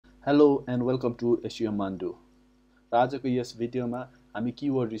Hello and welcome to SEO Mandu. र आजको यस भिडियोमा हामी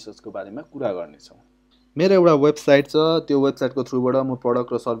किवर्ड रिसर्चको बारेमा कुरा गर्नेछौँ। मेरो एउटा वेबसाइट छ, त्यो वेबसाइटको थ्रुबाट म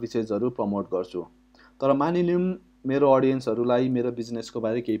प्रडक्ट र सर्भिसेसहरू प्रमोट गर्छु। तर मानिलिउँ मेरो अडियन्सहरूलाई मेरो बिजनेसको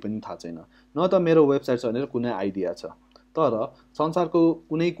बारे केही पनि थाहा छैन, न त मेरो वेबसाइट छ भनेर कुनै आइडिया छ। तर संसारको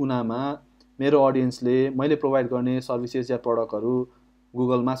कुनै कुनामा मेरो अडियन्सले मैले प्रोभाइड गर्ने सर्भिसेस या प्रडक्टहरू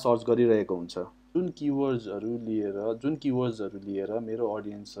गुगलमा सर्च गरिरहेको हुन्छ। जुन किवर्ड्सहरू लिएर मेरो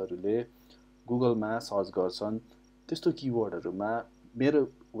अडियन्सहरूले गुगलमा सर्च गर्छन्, त्यस्तो किवर्डहरूमा मेरो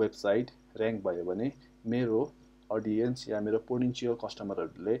वेबसाइट र्याङ्क भयो भने मेरो अडियन्स या मेरो पोटेन्सियल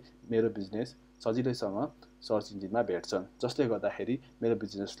कस्टमरहरूले मेरो बिजनेस सजिलैसँग सर्च इन्जिनमा भेट्छन्, जसले गर्दाखेरि मेरो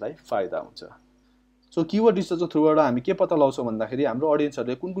बिजनेसलाई फाइदा हुन्छ। सो किवर्ड रिसर्चको थ्रुबाट हामी के पत्ता लगाउँछौँ भन्दाखेरि हाम्रो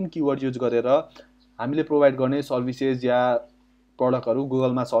अडियन्सहरूले कुन कुन किवर्ड युज गरेर हामीले प्रोभाइड गर्ने सर्भिसेस या प्रडक्टहरू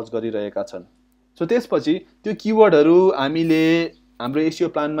गुगलमा सर्च गरिरहेका छन्। सो त्यसपछि त्यो किवर्डहरू हामीले हाम्रो एसियो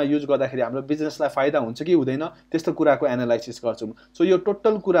प्लानमा युज गर्दाखेरि हाम्रो बिजनेसलाई फाइदा हुन्छ कि हुँदैन, त्यस्तो कुराको एनालाइसिस गर्छौँ। सो यो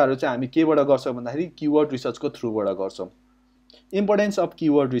टोटल कुराहरू चाहिँ हामी केबाट गर्छौँ भन्दाखेरि किवर्ड रिसर्चको थ्रुबाट गर्छौँ। Importance of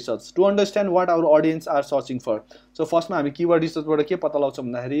keyword research to understand watt hour audience are searching for. So फर्स्टमा हामी किवर्ड रिसर्चबाट के पत्ता लगाउँछौँ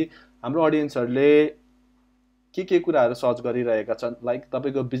भन्दाखेरि हाम्रो अडियन्सहरूले के कुराहरू सर्च गरिरहेका छन्, लाइक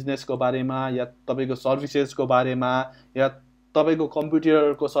तपाईँको बिजनेसको बारेमा या तपाईँको सर्भिसेसको बारेमा या तपाईँको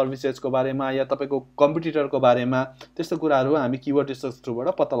कम्प्युटरको सर्भिसेसको बारेमा या तपाईँको कम्पिटिटरको बारेमा, त्यस्तो कुराहरू हामी किवर्ड रिसर्च थ्रुबाट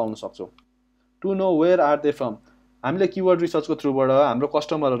पत्ता लगाउन सक्छौँ। To know where are they from, हामीले किवर्ड रिसर्चको थ्रुबाट हाम्रो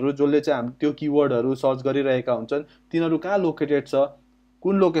कस्टमरहरू जसले चाहिँ त्यो किवर्डहरू सर्च गरिरहेका हुन्छन् तिनीहरू कहाँ लोकेटेड छ,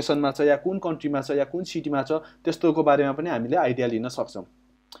 कुन लोकेसनमा छ या कुन कन्ट्रीमा छ या कुन सिटीमा छ, त्यस्तोको बारेमा पनि हामीले आइडिया लिन सक्छौँ।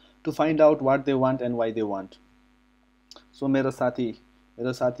 To find out what they want and why they want. So मेरो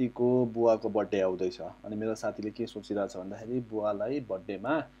साथीको बुवाको बर्थडे आउँदैछ अनि मेरो साथीले के सोचिरहेछ भन्दाखेरि बुवालाई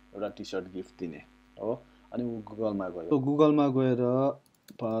बर्थडेमा एउटा टी सर्ट गिफ्ट दिने हो। अनि ऊ गुगलमा गयो। सो गुगलमा गएर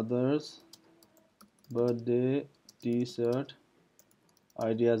father's birthday T short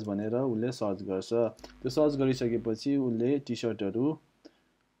ideas भनेर उसले सर्च गर्छ। त्यो सर्च गरिसकेपछि उसले टी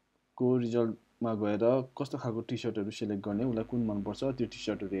सर्टहरूको रिजल्टमा गएर कस्तो खालको टी सर्टहरू सिलेक्ट गर्ने, उसलाई कुन मनपर्छ त्यो टी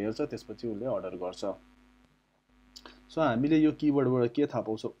सर्टहरू हेर्छ, त्यसपछि उसले अर्डर गर्छ। सो हामीले यो किवर्डबाट के थाहा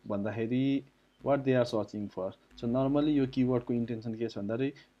पाउँछौँ भन्दाखेरि what they are searching for. So normally यो किवर्डको इन्टेन्सन के छ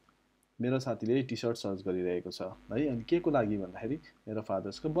भन्दाखेरि मेरो साथीले टी सर्ट सर्च गरिरहेको छ है, अनि के को लागि भन्दाखेरि मेरो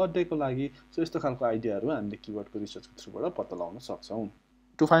फादर्सको बर्थडेको लागि। सो यस्तो खालको आइडियाहरू हामीले किवर्डको रिसर्चको थ्रुबाट पत्ता लगाउन सक्छौँ।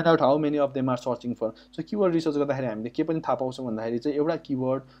 To find out how many of them are searching for. So keyword research गर्दाखेरि हामीले के पनि थाहा पाउँछौँ भन्दाखेरि चाहिँ एउटा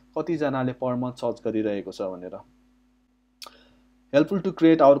किवर्ड कतिजनाले पर मन्थ सर्च गरिरहेको छ भनेर। Helpful to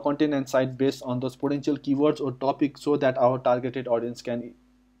create our content and site based on those potential keywords or topics so that our targeted audience can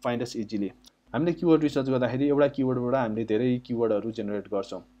find us easily. हामीले किवर्ड रिसर्च गर्दाखेरि एउटा किवर्डबाट हामीले धेरै किवर्डहरू जेनेरेट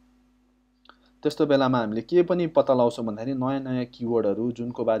गर्छौँ। त्यस्तो बेलामा हामीले के पनि पत्ता लगाउँछौँ भन्दाखेरि नयाँ किवर्डहरू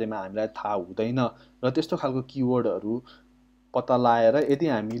जुनको बारेमा हामीलाई थाहा हुँदैन र त्यस्तो खालको किवर्डहरू पत्ता लगाएर यदि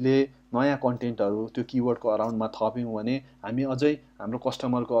हामीले नयाँ कन्टेन्टहरू त्यो किवर्डको अराउन्डमा थप्यौँ भने हामी अझै हाम्रो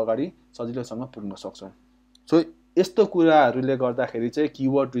कस्टमरको अगाडि सजिलैसँग पुग्न सक्छौँ। सो यस्तो कुराहरूले गर्दाखेरि चाहिँ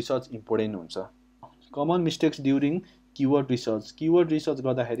किवर्ड रिसर्च इम्पोर्टेन्ट हुन्छ। Common mistakes during keyword research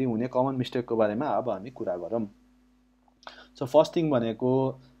गर्दाखेरि हुने कमन मिस्टेकको बारेमा अब हामी कुरा गरौँ। सो फर्स्ट थिङ भनेको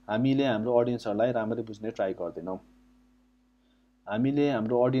हामीले हाम्रो अडियन्सहरूलाई राम्ररी बुझ्ने ट्राई गर्दैनौँ। हामीले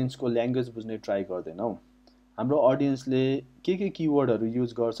हाम्रो अडियन्सको ल्याङ्ग्वेज बुझ्ने ट्राई गर्दैनौँ। हाम्रो अडियन्सले के किवर्डहरू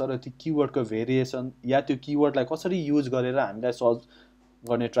युज गर्छ र त्यो किवर्डको भेरिएसन या त्यो किवर्डलाई कसरी युज गरेर हामीलाई सर्च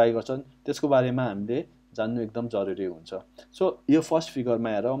गर्ने ट्राई गर्छन् त्यसको बारेमा हामीले जान्नु एकदम जरुरी हुन्छ। सो यो फर्स्ट फिगरमा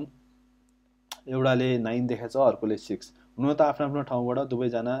हेरौँ, एउटाले 9 देखेछ, अर्कोले 6। हुन त आफ्नो आफ्नो ठाउँबाट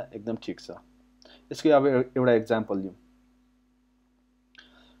दुवैजना एकदम ठिक छ। यसको अब एउटा इक्जाम्पल लिउँ।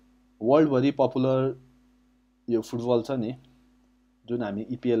 वर्ल्डभरि पपुलर यो फुटबल छ नि, जुन हामी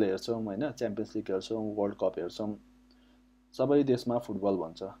इपिएल हेर्छौँ होइन, च्याम्पियन्स लिग हेर्छौँ, वर्ल्ड कप हेर्छौँ, सबै देशमा फुटबल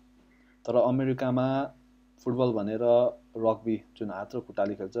भन्छ। तर अमेरिकामा फुटबल भनेर रग्बी जुन हात र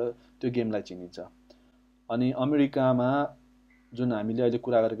खुट्टाले खेल्छ त्यो गेमलाई चिनिन्छ। अनि अमेरिकामा जुन हामीले अहिले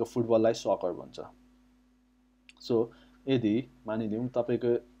कुरा गरेको फुटबललाई सकर भन्छ। सो यदि मानिलिउँ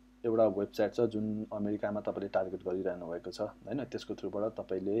तपाईँको एउटा वेबसाइट छ जुन अमेरिकामा तपाईँले टार्गेट गरिरहनु भएको छ होइन, त्यसको थ्रुबाट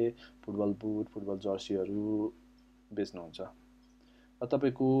तपाईँले फुटबल बुट, फुटबल जर्सीहरू बेच्नुहुन्छ र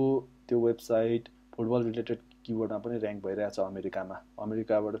तपाईँको त्यो वेबसाइट फुटबल रिलेटेड किवर्डमा पनि र्याङ्क भइरहेछ अमेरिकामा,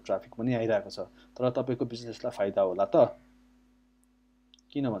 अमेरिकाबाट ट्राफिक पनि आइरहेको छ। तर तपाईँको बिजनेसलाई फाइदा होला त?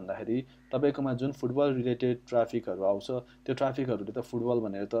 किन भन्दाखेरि तपाईँकोमा जुन फुटबल रिलेटेड ट्राफिकहरू आउँछ त्यो ट्राफिकहरूले त फुटबल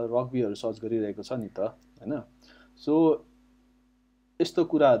भनेर त रग्बीहरू सर्च गरिरहेको छ नि त होइन। सो यस्तो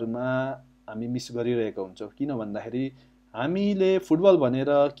कुराहरूमा हामी मिस गरिरहेको हुन्छौँ। किन भन्दाखेरि हामीले फुटबल भनेर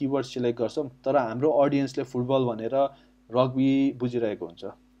किवर्ड सिलेक्ट गर्छौँ तर हाम्रो अडियन्सले फुटबल भनेर रग्बी बुझिरहेको हुन्छ।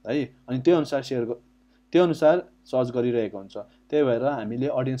 है, अनि त्यो अनुसार त्यो अनुसार सर्च गरिरहेको हुन्छ। त्यही भएर हामीले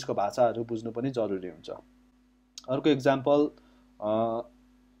अडियन्सको भाषाहरू बुझ्नु पनि जरुरी हुन्छ। अर्को इक्जाम्पल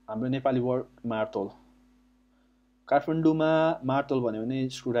हाम्रो नेपाली वर्ड मार्तोल। काठमाडौँमा मार्तोल भन्यो भने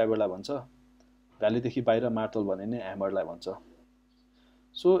स्क्रुड्राइभरलाई भन्छ, भ्यालीदेखि बाहिर मार्तोल भन्यो भने ह्यामरलाई भन्छ।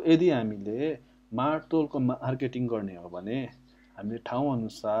 सो यदि हामीले मार्तोलको मार्केटिङ गर्ने हो भने हामीले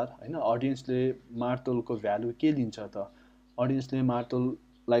ठाउँअनुसार होइन, अडियन्सले मार्तोलको भ्यालु के लिन्छ त, अडियन्सले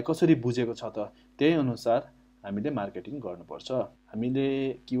मार्तोललाई कसरी बुझेको छ त, त्यही अनुसार हामीले मार्केटिङ गर्नुपर्छ। हामीले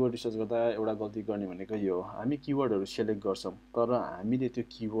किवर्ड रिसर्च गर्दा एउटा गल्ती गर्ने भनेको यो हो, हामी किवर्डहरू सेलेक्ट गर्छौँ तर हामीले त्यो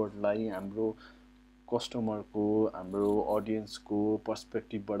किवर्डलाई हाम्रो कस्टमरको, हाम्रो अडियन्सको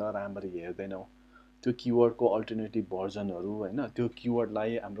पर्सपेक्टिभबाट राम्ररी हेर्दैनौँ। त्यो किवर्डको अल्टरनेटिभ भर्जनहरू होइन, त्यो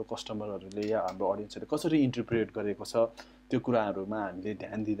किवर्डलाई हाम्रो कस्टमरहरूले या हाम्रो अडियन्सहरूले कसरी इन्टरप्रेट गरेको छ त्यो कुराहरूमा हामीले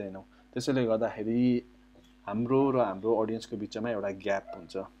ध्यान दिँदैनौँ। त्यसैले गर्दाखेरि हाम्रो र हाम्रो अडियन्सको बिचमा एउटा ग्याप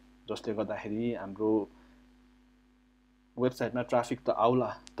हुन्छ, जसले गर्दाखेरि हाम्रो वेबसाइटमा ट्राफिक त आउला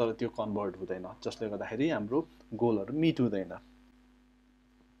तर त्यो कन्भर्ट हुँदैन, जसले गर्दाखेरि हाम्रो गोलहरू मिट हुँदैन।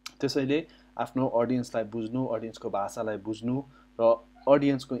 त्यसैले आफ्नो अडियन्सलाई बुझ्नु, अडियन्सको भाषालाई बुझ्नु र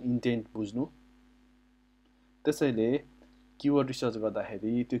अडियन्सको इन्टेन्ट बुझ्नु। त्यसैले किवर्ड रिसर्च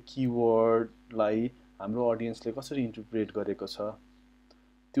गर्दाखेरि त्यो किवर्डलाई हाम्रो अडियन्सले कसरी इन्टरप्रेट गरेको छ,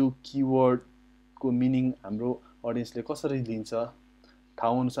 त्यो किवर्डको मिनिङ हाम्रो अडियन्सले कसरी लिन्छ,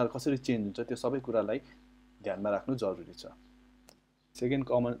 ठाउँअनुसार कसरी चेन्ज हुन्छ, त्यो सबै कुरालाई ध्यानमा राख्नु जरुरी छ। सेकेन्ड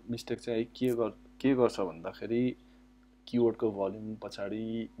कमन मिस्टेक चाहिँ के गर्छ भन्दाखेरि किवर्डको भल्युम पछाडि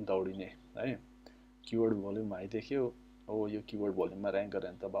दौडिने है। किवर्ड भल्युम हाई देख्यो, यो किवर्ड भल्युममा ऱ्याङ्क गऱ्यो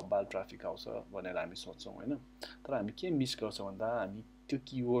भने त बब्बाल ट्राफिक आउँछ भनेर हामी सोच्छौँ होइन। तर हामी के मिस गर्छौँ भन्दा हामी त्यो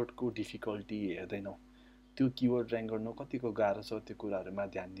किवर्डको डिफिकल्टी हेर्दैनौँ, त्यो किवर्ड ऱ्याङ्क गर्नु कतिको गाह्रो छ त्यो कुराहरूमा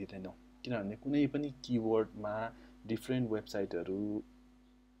ध्यान दिँदैनौँ। किनभने कुनै पनि किवर्डमा डिफ्रेन्ट वेबसाइटहरू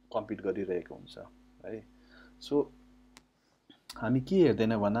कम्पिट गरिरहेको हुन्छ है। सो हामी के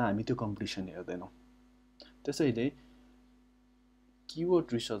हेर्दैनौँ भन्दा हामी त्यो कम्पिटिसन हेर्दैनौँ। त्यसैले किवर्ड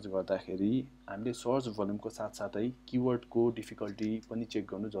रिसर्च गर्दाखेरि हामीले सर्च भल्युमको साथसाथै किवर्डको डिफिकल्टी पनि चेक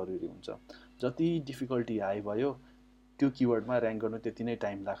गर्नु जरुरी हुन्छ। जति डिफिकल्टी हाई भयो त्यो किवर्डमा ऱ्याङ्क गर्नु त्यति नै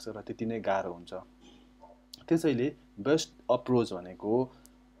टाइम लाग्छ र त्यति नै गाह्रो हुन्छ। त्यसैले बेस्ट अप्रोच भनेको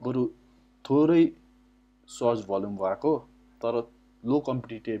बरु थोरै सर्च भल्युम भएको तर लो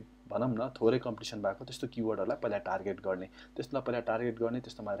कम्पिटिटिभ भनौँ न, थोरै कम्पिटिसन भएको त्यस्तो किवर्डहरूलाई पहिला टार्गेट गर्ने, त्यसलाई पहिला टार्गेट गर्ने,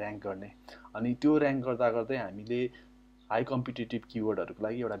 त्यस्तोमा ऱ्याङ्क गर्ने। अनि त्यो ऱ्याङ्क गर्दा गर्दै हामीले हाई कम्पिटिटिभ किवर्डहरूको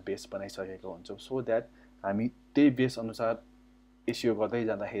लागि एउटा बेस बनाइसकेको हुन्छौँ। सो द्याट हामी त्यही बेस अनुसार एसइओ गर्दै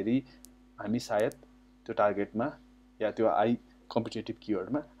जाँदाखेरि हामी सायद त्यो टार्गेटमा या त्यो हाई कम्पिटिटिभ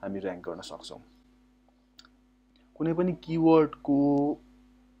किवर्डमा हामी ऱ्याङ्क गर्न सक्छौँ। कुनै पनि किवर्डको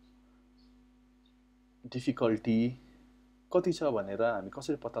डिफिकल्टी कति छ भनेर हामी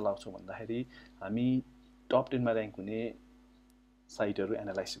कसरी पत्ता लगाउँछौँ भन्दाखेरि हामी टप 10 मा ऱ्याङ्क हुने साइटहरू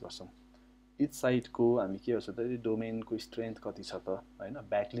एनालाइज गर्छौँ। इच साइटको हामी के गर्छौँ त, डोमेनको स्ट्रेन्थ कति छ त होइन,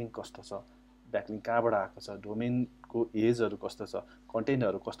 ब्याकलिङ्क कस्तो छ, ब्याकलिङ्क कहाँबाट आएको छ, डोमेनको एजहरू कस्तो छ,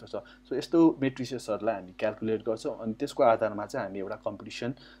 कन्टेन्टहरू कस्तो छ। सो यस्तो मेट्रिसेसहरूलाई हामी क्यालकुलेट गर्छौँ अनि त्यसको आधारमा चाहिँ हामी एउटा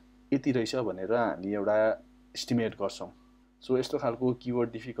कम्पिटिसन यति रहेछ भनेर हामी एउटा एस्टिमेट गर्छौँ। सो यस्तो खालको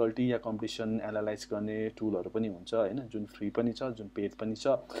किवर्ड डिफिकल्टी या कम्पिटिसन एनालाइज गर्ने टुलहरू पनि हुन्छ होइन, जुन फ्री पनि छ, जुन पेड पनि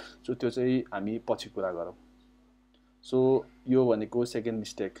छ। सो त्यो चाहिँ हामी पछि कुरा गरौँ। सो यो भनेको सेकेन्ड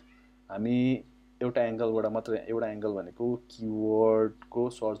मिस्टेक, हामी एउटा एङ्गलबाट मात्रै, एउटा एङ्गल भनेको किवर्डको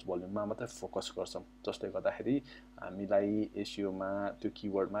सर्च भल्युममा मात्रै फोकस गर्छौँ, जसले गर्दाखेरि हामीलाई एसइओमा त्यो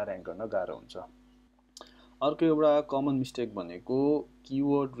किवर्डमा ऱ्याङ्क गर्न गाह्रो हुन्छ। अर्को एउटा कमन मिस्टेक भनेको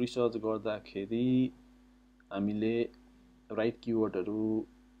किवर्ड रिसर्च गर्दाखेरि हामीले राइट किवर्डहरू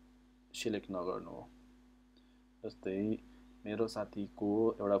सिलेक्ट नगर्नु हो। जस्तै मेरो साथीको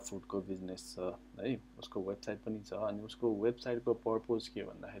एउटा फुडको बिजनेस छ है, उसको वेबसाइट पनि छ अनि उसको वेबसाइटको पर्पज के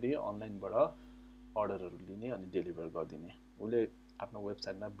भन्दाखेरि अनलाइनबाट अर्डरहरू लिने अनि डेलिभर गरिदिने। उसले आफ्नो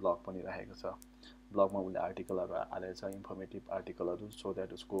वेबसाइटमा ब्लग पनि राखेको छ, ब्लगमा उसले आर्टिकलहरू हालेको छ, इन्फर्मेटिभ आर्टिकलहरू, सो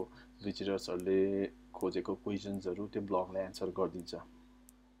द्याट उसको भिजिटर्सहरूले खोजेको क्वेसन्सहरू त्यो ब्लगले एन्सर गरिदिन्छ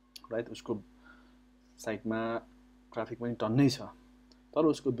राइट। उसको साइटमा ट्राफिक पनि टन्नै छ तर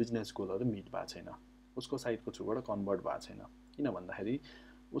उसको बिजनेस गोलहरू मिट भएको छैन, उसको साइटको थ्रुबाट कन्भर्ट भएको छैन। किन भन्दाखेरि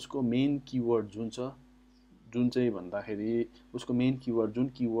उसको मेन किवर्ड जुन चाहिँ भन्दाखेरि उसको मेन किवर्ड जुन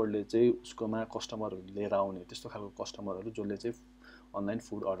किवर्डले चाहिँ उसकोमा कस्टमरहरू लिएर आउने, त्यस्तो खालको कस्टमरहरू जसले चाहिँ अनलाइन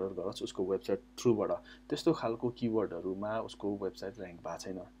फुड अर्डर गरोस् उसको वेबसाइट थ्रुबाट, त्यस्तो खालको किवर्डहरूमा उसको वेबसाइट ऱ्याङ्क भएको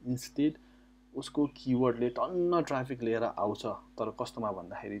छैन। इन्स्टेड उसको किवर्डले टन्न ट्राफिक लिएर आउँछ तर कस्तोमा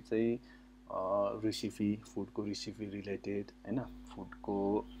भन्दाखेरि चाहिँ रेसिपी, फुडको रेसिपी रिलेटेड होइन, फुडको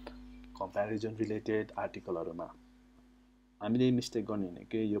कम्प्यारिजन रिलेटेड आर्टिकलहरूमा। हामीले मिस्टेक गर्ने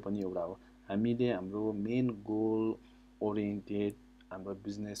भनेको यो पनि एउटा हो। हामीले हाम्रो मेन गोल ओरिएन्टेड, हाम्रो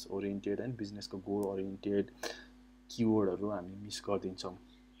बिजनेस ओरिएन्टेड एन्ड बिजनेसको गोल ओरिएन्टेड किवर्डहरू हामी मिस गरिदिन्छौँ।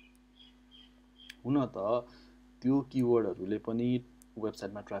 हुन त त्यो किवर्डहरूले पनि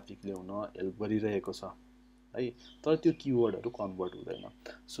वेबसाइटमा ट्राफिक ल्याउन हेल्प गरिरहेको छ है, तर त्यो किवर्डहरू कन्भर्ट हुँदैन।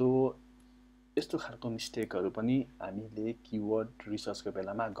 सो यस्तो खालको मिस्टेकहरू पनि हामीले किवर्ड रिसर्चको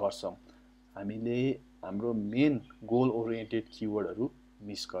बेलामा गर्छौँ। हामीले हाम्रो मेन गोल ओरिएन्टेड किवर्डहरू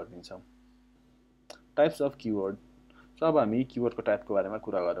मिस गरिदिन्छौँ। Types of keyword. सो अब हामी किवर्डको टाइपको बारेमा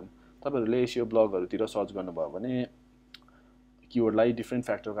कुरा गरौँ। तपाईँहरूले एसइओ ब्लगहरूतिर सर्च गर्नुभयो भने किवर्डलाई डिफ्रेन्ट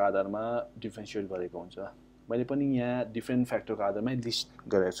फ्याक्टरको आधारमा डिफ्रेन्सिएट गरेको हुन्छ। मैले पनि यहाँ डिफ्रेन्ट फ्याक्टरको आधारमै लिस्ट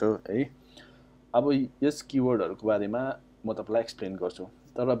गरेको छु है। अब यस किवर्डहरूको बारेमा म तपाईँलाई एक्सप्लेन गर्छु,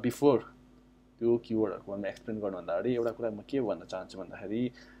 तर बिफोर त्यो किवर्डहरूको बारेमा एक्सप्लेन गर्नुभन्दा अगाडि एउटा कुरा म के भन्न चाहन्छु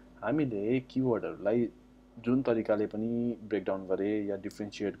भन्दाखेरि हामीले किवर्डहरूलाई जुन तरिकाले पनि ब्रेकडाउन गरे या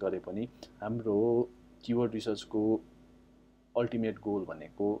डिफ्रेन्सिएट गरे पनि हाम्रो किवर्ड रिसर्चको अल्टिमेट गोल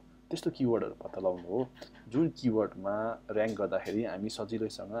भनेको त्यस्तो किवर्डहरू पत्ता लगाउनु हो जुन किवर्डमा र्याङ्क गर्दाखेरि हामी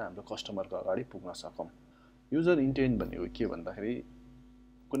सजिलैसँग हाम्रो कस्टमरको अगाडि पुग्न सकौँ। युजर इन्टेन्ट भनेको के भन्दाखेरि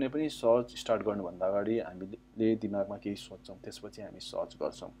कुनै पनि सर्च स्टार्ट गर्नुभन्दा अगाडि हामीले दिमागमा केही सोच्छौँ, त्यसपछि हामी सर्च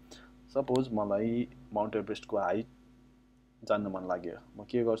गर्छौँ। सपोज मलाई माउन्ट एभरेस्टको हाइट जान्न मन लाग्यो, म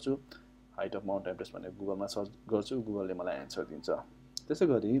के गर्छु, हाइट अफ माउन्ट एभरेस्ट भनेर गुगलमा सर्च गर्छु, गुगलले मलाई एन्सर दिन्छ। त्यसै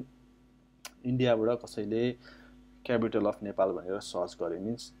गरी इन्डियाबाट कसैले क्यापिटल अफ नेपाल भनेर सर्च गरे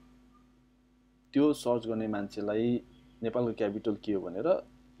मिन्स त्यो सर्च गर्ने मान्छेलाई नेपालको क्यापिटल के हो भनेर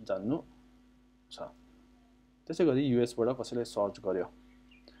जान्नु छ। त्यसै गरी युएसबाट कसैले सर्च गर्यो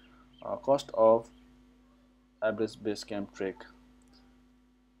cost of Everest base camp trek,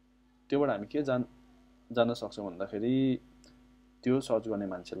 त्योबाट हामी के जान्न सक्छौँ भन्दाखेरि त्यो सर्च गर्ने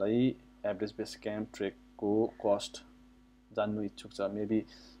मान्छेलाई एभरेस्ट बेस क्याम्प ट्रेकको कस्ट जान्नु इच्छुक छ। मेबी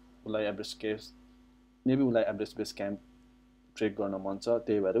उसलाई एभरेस्ट बेस क्याम्प ट्रेक गर्न मन छ,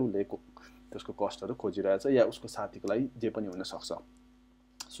 त्यही भएर उसले त्यसको कस्टहरू खोजिरहेछ या उसको साथीको लागि जे पनि हुनसक्छ।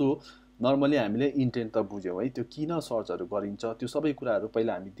 सो नर्मली हामीले इन्टेन्ट त बुझ्यौँ है, त्यो किन सर्चहरू गरिन्छ त्यो सबै कुराहरू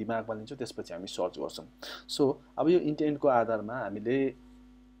पहिला हामी दिमागमा लिन्छौँ, त्यसपछि हामी सर्च गर्छौँ। सो अब यो इन्टेन्टको आधारमा हामीले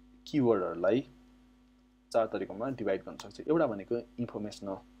किवर्डहरूलाई 4 तरिकामा डिभाइड गर्न सक्छ। एउटा भनेको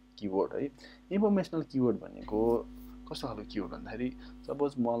इन्फर्मेसनल किवर्ड है। इन्फर्मेसनल किवर्ड भनेको कस्तो खालको किवर्ड भन्दाखेरि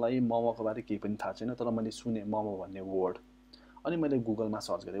सपोज मलाई मोमोको बारे केही पनि थाहा छैन, तर मैले सुने मोमो भन्ने वर्ड, अनि मैले गुगलमा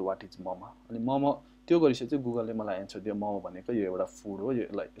सर्च गरेँ वाट इज मोमो, अनि मोमो त्यो गरिसकेपछि गुगलले मलाई एन्सर दियो मोमो भनेको यो एउटा फुड हो,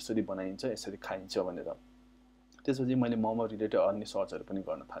 यसलाई यसरी बनाइन्छ, यसरी खाइन्छ भनेर। त्यसपछि मैले मोमो रिलेटेड अन्य सर्चहरू पनि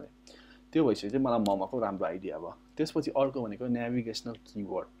गर्न थालेँ। त्यो भइसकेपछि मलाई मोमोको राम्रो आइडिया भयो। त्यसपछि अर्को भनेको नेभिगेसनल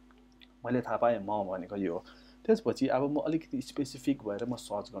किवर्ड, मैले थाहा पाएँ मोमो भनेको यो हो। त्यसपछि अब म अलिकति स्पेसिफिक भएर म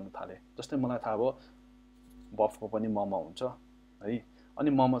सर्च गर्न थालेँ। जस्तै मलाई थाहा भयो बफको पनि मोमो हुन्छ है, अनि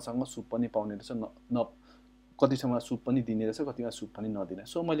मोमोसँग सुप पनि पाउने रहेछ, कतिसम्म सुप पनि दिने रहेछ, कतिमा सुप पनि नदिने।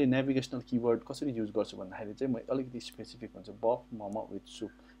 सो मैले नेभिगेसनल किवर्ड कसरी युज गर्छु भन्दाखेरि चाहिँ म अलिकति स्पेसिफिक हुन्छु, बफ मोमो विथ सुप।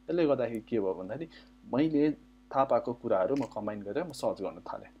 यसले गर्दाखेरि के भयो भन्दाखेरि मैले थाहा पाएको कुराहरू म कम्बाइन गरेर म सर्च गर्न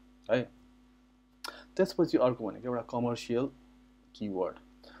थालेँ है। त्यसपछि अर्को भनेको एउटा कमर्सियल किवर्ड।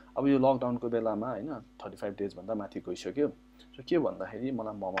 अब यो लकडाउनको बेलामा होइन 35 डेजभन्दा माथि गइसक्यो। सो के भन्दाखेरि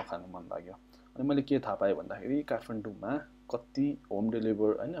मलाई मोमो खानु मन लाग्यो, अनि मैले के थाहा पाएँ भन्दाखेरि काठमाडौँमा कति होम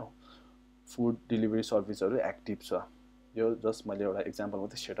डेलिभर होइन फुड डेलिभरी सर्भिसहरू एक्टिभ छ। यो जस्ट मैले एउटा इक्जाम्पल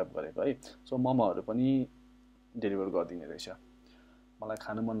मात्रै सेटअप गरेको है। सो मोमोहरू पनि डेलिभर गरिदिने रहेछ, मलाई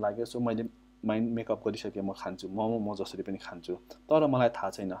खानु मन लाग्यो। सो मैले माइन्ड मेकअप गरिसकेँ, म खान्छु मोमो, म जसरी पनि खान्छु। तर मलाई थाहा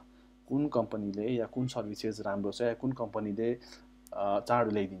छैन कुन कम्पनीले या कुन सर्भिसेस राम्रो छ या कुन कम्पनीले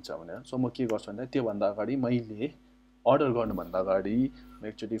चाँडो ल्याइदिन्छ भनेर। सो म के गर्छु भन्दा त्योभन्दा अगाडि मैले अर्डर गर्नुभन्दा अगाडि म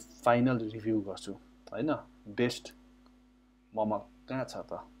एकचोटि फाइनल रिभ्यू गर्छु होइन, बेस्ट मोमो कहाँ छ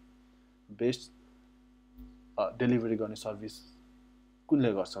त, बेस्ट डेलिभरी गर्ने सर्भिस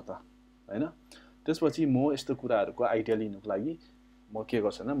कुनले गर्छ त होइन। त्यसपछि म यस्तो कुराहरूको आइडिया लिनुको लागि म के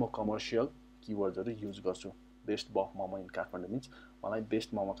गर्छु भने म कमर्सियल किवर्डहरू युज गर्छु। Best buff momo in Kathmandu means मलाई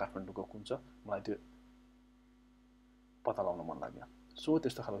बेस्ट मोमो काठमाडौँको कुन छ मलाई त्यो पत्ता लगाउन मन लाग्यो। सो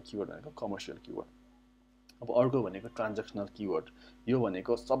त्यस्तो खालको किवर्ड भनेको कमर्सियल किवर्ड। अब अर्को भनेको ट्रान्जेक्सनल किवर्ड। यो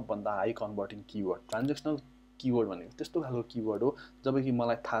भनेको सबभन्दा high converting keyword. Transactional keyword भनेको त्यस्तो खालको किवर्ड हो जब कि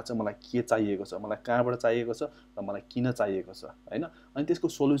मलाई थाहा छ मलाई के चाहिएको छ, मलाई कहाँबाट चाहिएको छ र मलाई किन चाहिएको छ होइन, अनि त्यसको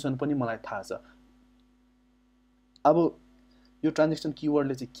सोल्युसन पनि मलाई थाहा छ। अब यो ट्रान्जेक्सन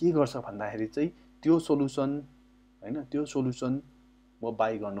किवर्डले चाहिँ के गर्छ भन्दाखेरि चाहिँ त्यो सोल्युसन होइन, त्यो सोल्युसन म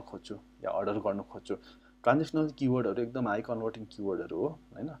बाई गर्न खोज्छु या अर्डर गर्न खोज्छु। ट्रान्जेक्सनल किवर्डहरू एकदम हाई कन्भर्टिङ किवर्डहरू हो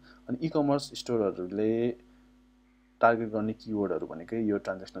होइन। अनि इकमर्स स्टोरहरूले टार्गेट गर्ने किवर्डहरू भनेकै यो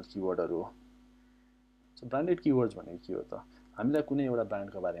ट्रान्जेक्सनल किवर्डहरू हो। सो ब्रान्डेड किवर्ड्स भनेको के हो त? हामीलाई कुनै एउटा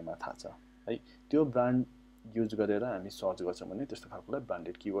ब्रान्डको बारेमा थाहा छ है, त्यो ब्रान्ड युज गरेर हामी सर्च गर्छौँ भने त्यस्तो खालकोलाई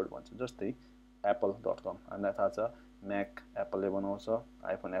ब्रान्डेड किवर्ड भन्छ। जस्तै apple.com, हामीलाई थाहा छ म्याक एप्पलले बनाउँछ,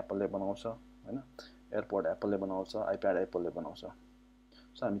 आइफोन एप्पलले बनाउँछ होइन, एयरपोर्ट एप्पलले बनाउँछ, आइप्याड एप्पलले बनाउँछ।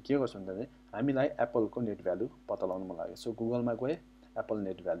 सो हामी के गर्छौँ भने हामीलाई एप्पलको नेट भ्यालु पत्ता लगाउनु मन लाग्यो, सो गुगलमा गएँ एप्पल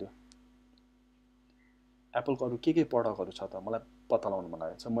नेट भ्यालु, एप्पलको अरू के प्रडक्टहरू छ त मलाई पत्ता लगाउनु मन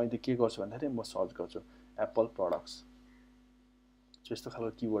लागेको छ, मैले के गर्छु भन्दाखेरि म सर्च गर्छु एप्पल प्रडक्ट्स। सो यस्तो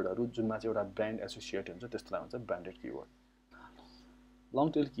खालको किवर्डहरू जुनमा चाहिँ एउटा ब्रान्ड एसोसिएट हुन्छ त्यस्तोलाई हुन्छ branded keyword. Long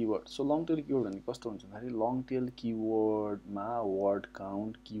tail keyword, so long tail keyword भनेको कस्तो हुन्छ भन्दाखेरि लङ टेल किवर्डमा वर्ड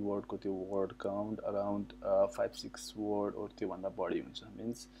काउन्ट, किवर्डको त्यो वर्ड काउन्ट अराउन्ड 5-6 वर्ड और त्योभन्दा बढी हुन्छ,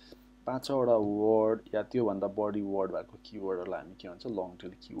 मिन्स 5-6वटा वर्ड या त्योभन्दा बढी वर्ड भएको किवर्डहरूलाई हामी के भन्छ लङ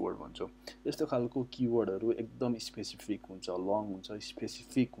टेल किवर्ड भन्छौँ। यस्तो खालको किवर्डहरू एकदम स्पेसिफिक हुन्छ, लङ हुन्छ,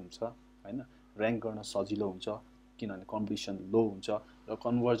 स्पेसिफिक हुन्छ होइन, ऱ्याङ्क गर्न सजिलो हुन्छ किनभने कम्पिटिसन लो हुन्छ र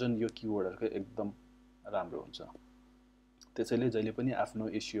कन्भर्जन यो किवर्डहरूको एकदम राम्रो हुन्छ। त्यसैले जहिले पनि आफ्नो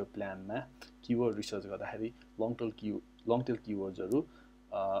एसइओ प्लानमा किवर्ड रिसर्च गर्दाखेरि लङ टेल किवर्ड्सहरू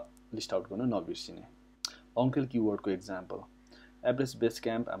लिस्ट आउट गर्न नबिर्सिने। Long tail किवर्डको example average base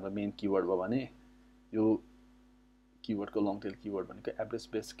camp हाम्रो मेन किवर्ड भयो भने यो किवर्डको लङ टेल किवर्ड भनेको average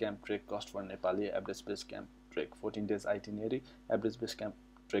base camp trek cost for Nepali, average base camp trek 14 days आइटिनेरी, average base camp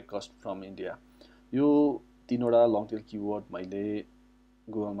trek cost from India. यो 3वटा long tail keyword मैले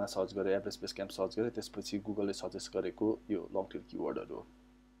गुगलमा search गरेँ, average base camp search गरेँ, त्यसपछि गुगलले सजेस्ट गरेको यो लङ टेल किवर्डहरू हो।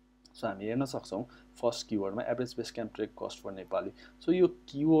 सो हामी हेर्न सक्छौँ first किवर्डमा average base camp trek cost for Nepali. So यो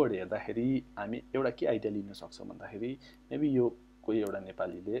किवर्ड हेर्दाखेरि हामी एउटा के आइडिया लिन सक्छौँ भन्दाखेरि मेबी यो कोही एउटा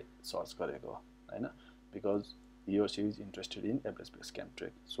नेपालीले सर्च गरेको होइन, बिकज यो C is interested in average base camp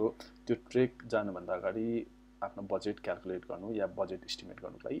trek. So त्यो ट्रेक जानुभन्दा अगाडि आफ्नो बजेट क्यालकुलेट गर्नु या बजेट इस्टिमेट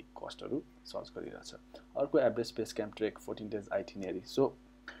गर्नुको लागि कस्टहरू सर्च गरिरहेछ। अर्को average base camp trek 14 days आइटिनेरी। So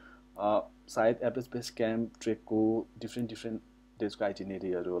सायद एभरेज बेस क्याम्प ट्रेकको डिफ्रेन्ट डेजको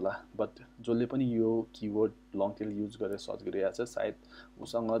आइटिनेरीहरू होला, बट जसले पनि यो किवर्ड लङ टेल युज गरेर सर्च गरिरहेको छ सायद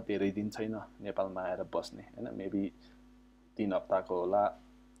उसँग धेरै दिन छैन नेपालमा आएर बस्ने होइन, मेबी 3 हप्ताको होला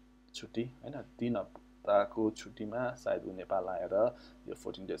छुट्टी होइन, 3 हप्ताको छुट्टीमा सायद ऊ नेपाल आएर यो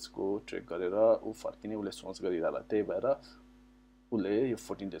 14 daysको ट्रेक गरेर ऊ फर्किने उसले सोच गरिरहला, त्यही भएर उसले यो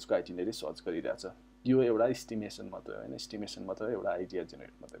 14 daysको आइटिनेरी सर्च गरिरहेछ। यो एउटा इस्टिमेसन मात्रै होइन, इस्टिमेसन मात्रै, एउटा आइडिया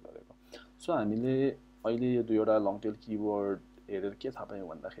जेनेरेट मात्रै गरेको। सो हामीले अहिले यो 2वटा लङ टेल किवर्ड हेरेर के थाहा पायौँ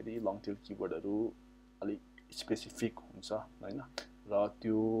भन्दाखेरि लङ टेल किवर्डहरू अलिक स्पेसिफिक हुन्छ होइन, र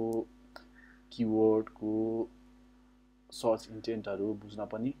त्यो किवर्डको सर्च इन्टेन्टहरू बुझ्न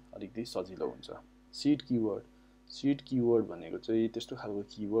पनि अलिकति सजिलो हुन्छ। सीड किवर्ड भनेको चाहिँ त्यस्तो खालको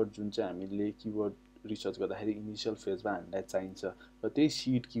किवर्ड जुन चाहिँ हामीले किवर्ड रिसर्च गर्दाखेरि इनिसियल फेजमा हामीलाई चाहिन्छ र त्यही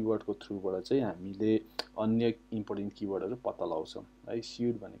सीड किवर्डको थ्रुबाट चाहिँ हामीले अन्य इम्पोर्टेन्ट किवर्डहरू पत्ता लगाउँछौँ है।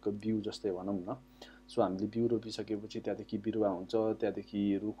 सीड भनेको बिउ जस्तै भनौँ न। सो हामीले बिउ रोपिसकेपछि त्यहाँदेखि बिरुवा हुन्छ, त्यहाँदेखि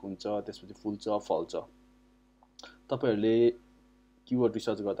रुख हुन्छ, त्यसपछि फुल्छ, फल्छ। तपाईँहरूले किवर्ड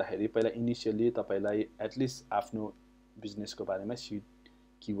रिसर्च गर्दाखेरि पहिला इनिसियली तपाईँलाई एटलिस्ट आफ्नो बिजनेसको बारेमा सीड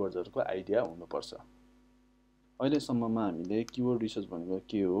किवर्ड्सहरूको आइडिया हुनुपर्छ। अहिलेसम्ममा हामीले किवर्ड रिसर्च भनेको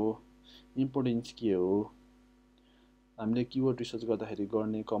के हो, इम्पोर्टेन्स के हो, हामीले किवर्ड रिसर्च गर्दाखेरि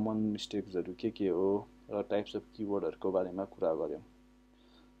गर्ने कमन मिस्टेक्सहरू के हो र टाइप्स अफ किवर्डहरूको बारेमा कुरा गऱ्यौँ।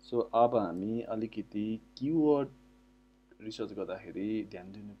 सो अब हामी अलिकति किवर्ड रिसर्च गर्दाखेरि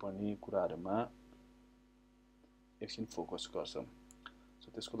ध्यान दिनुपर्ने कुराहरूमा एकछिन फोकस गर्छौँ।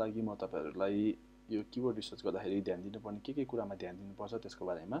 सो त्यसको लागि म तपाईँहरूलाई यो किवर्ड रिसर्च गर्दाखेरि ध्यान दिनुपर्ने के कुरामा ध्यान दिनुपर्छ त्यसको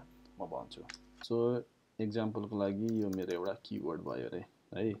बारेमा म भन्छु। सो एक्जाम्पलको लागि यो मेरो एउटा किवर्ड भयो अरे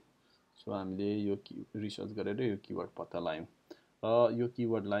है। सो हामीले यो रिसर्च गरेर यो किवर्ड पत्ता लगायौँ र यो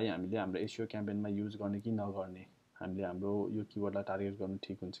किवर्डलाई हामीले हाम्रो एसइओ क्याम्पेनमा युज गर्ने कि नगर्ने, हामीले हाम्रो यो किवर्डलाई टार्गेट गर्नु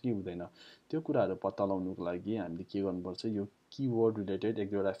ठिक हुन्छ कि हुँदैन, त्यो कुराहरू पत्ता लगाउनुको लागि हामीले के गर्नुपर्छ, यो किवर्ड रिलेटेड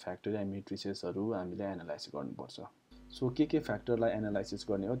 1-2वटा फ्याक्टर या मेट्रिसेसहरू हामीले एनालाइज गर्नुपर्छ। सो के फ्याक्टरलाई एनालाइसिस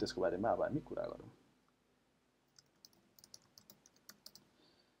गर्ने हो त्यसको बारेमा अब हामी कुरा गरौँ।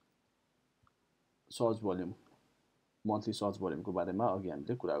 सर्च भोल्युम, मन्थली सर्च भोल्युमको बारेमा अघि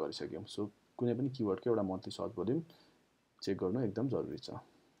हामीले कुरा गरिसक्यौँ। सो कुनै पनि किवर्डको एउटा मन्थली सर्च भोल्युम चेक गर्नु एकदम जरुरी छ।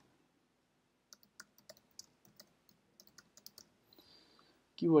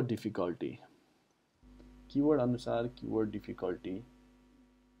 किवर्ड डिफिकल्टी, किवर्ड अनुसार किवर्ड डिफिकल्टी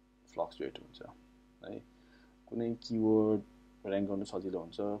फ्लक्चुएट हुन्छ है। कुनै किवर्ड र्याङ्क गर्नु सजिलो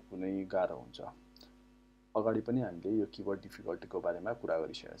हुन्छ, कुनै गाह्रो हुन्छ। अगाडि पनि हामीले यो किवर्ड डिफिकल्टीको बारेमा कुरा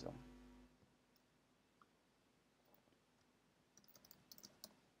गरिसकेका छौँ।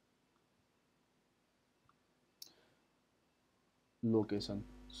 लोकेसन,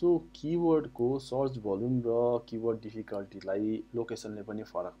 सो किवर्डको सर्च भोल्युम र किवर्ड डिफिकल्टीलाई लोकेसनले पनि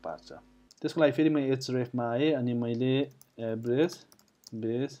फरक पार्छ। त्यसको लागि फेरि म एचरेफमा आएँ अनि मैले एभरेज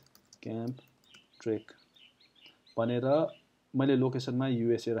बेस क्याम्प ट्रेक भनेर मैले लोकेसनमा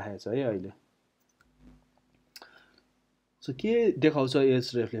युएसए राखेको छ है अहिले। सो के देखाउँछ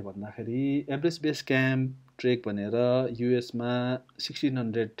एचरेफले भन्दाखेरि एभरेज बेस क्याम्प ट्रेक भनेर युएसमा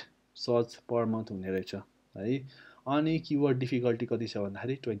 1600 सर्च पर मन्थ हुने रहेछ है। अनि किवर्ड डिफिकल्टी कति छ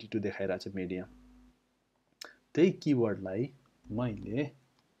भन्दाखेरि 22 देखाइरहेको छ मिडियम। त्यही किवर्डलाई मैले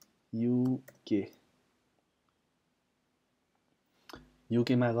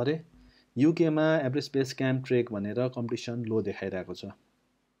युकेमा गरेँ। युकेमा एभरेज बेस क्याम्प ट्रेक भनेर कम्पिटिसन लो देखाइरहेको छ।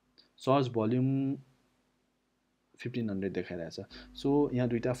 सर्च भोल्युम 1500 देखाइरहेछ। सो यहाँ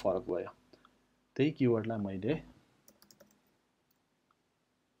दुईटा फरक भयो। त्यही किवर्डलाई मैले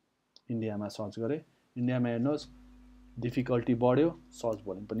इन्डियामा सर्च गरेँ। इन्डियामा हेर्नुहोस् डिफिकल्टी बढ्यो, सर्च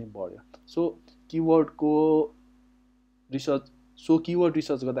भोल्युम पनि बढ्यो। सो किवर्ड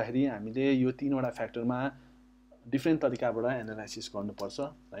रिसर्च गर्दाखेरि हामीले यो तीनवटा फ्याक्टरमा डिफ्रेन्ट तरिकाबाट एनालाइसिस गर्नुपर्छ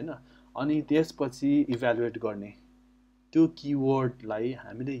हैन। अनि त्यसपछि इभ्यालुएट गर्ने त्यो किवर्डलाई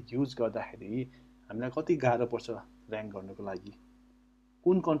हामीले युज गर्दाखेरि हामीलाई कति गाह्रो पर्छ र्याङ्क गर्नको लागि,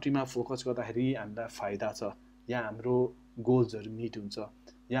 कुन कन्ट्रीमा फोकस गर्दाखेरि हामीलाई फाइदा छ, या हाम्रो गोल्सहरू मिट हुन्छ,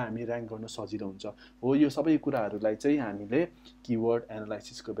 या हामी र्याङ्क गर्न सजिलो हुन्छ। हो यो सबै कुराहरूलाई चाहिँ हामीले किवर्ड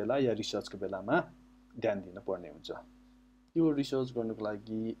एनालाइसिसको बेला या रिसर्चको बेलामा ध्यान दिनुपर्ने हुन्छ। किवर्ड रिसर्च गर्नुको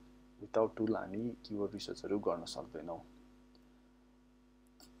लागि विदाउट टुल हामी किवर्ड रिसर्चहरू गर्न सक्दैनौँ।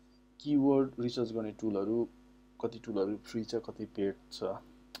 किवर्ड रिसर्च गर्ने टुलहरू कति टुलहरू फ्री छ, कति पेड छ।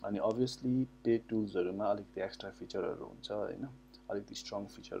 अनि अभियसली पेड टुल्सहरूमा अलिकति एक्स्ट्रा फिचरहरू हुन्छ हैन, अलिकति स्ट्रङ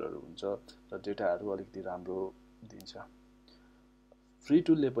फिचरहरू हुन्छ र डेटाहरू अलिकति राम्रो दिन्छ। फ्री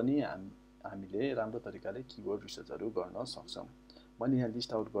टुलले पनि हामीले राम्रो तरिकाले किवर्ड रिसर्चहरू गर्न सक्छौँ। मैले यहाँ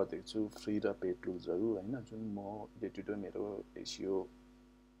लिस्ट आउट गरिदिएको छु फ्री र पेड टुल्सहरू हैन, जुन म डे टु डे मेरो एसइओ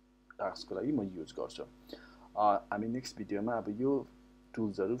टास्कको लागि म युज गर्छु। हामी नेक्स्ट भिडियोमा अब यो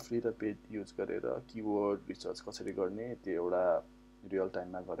टुल्सहरू फ्री र पेड युज गरेर किवर्ड रिसर्च कसरी गर्ने त्यो एउटा रियल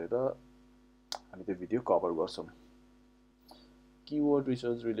टाइममा गरेर हामी त्यो भिडियो कभर गर्छौँ। किवर्ड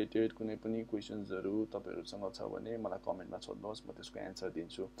रिसर्च रिलेटेड कुनै पनि क्वेसन्सहरू तपाईहरुसँग छ भने मलाई कमेन्टमा सोध्नुहोस्, म त्यसको एन्सर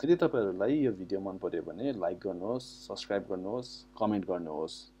दिन्छु। यदि तपाईहरुलाई यो भिडियो मन पर्यो भने लाइक गर्नुहोस्, सब्स्क्राइब गर्नुहोस्, कमेन्ट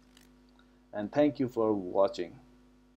गर्नुहोस्। And thank you for watching.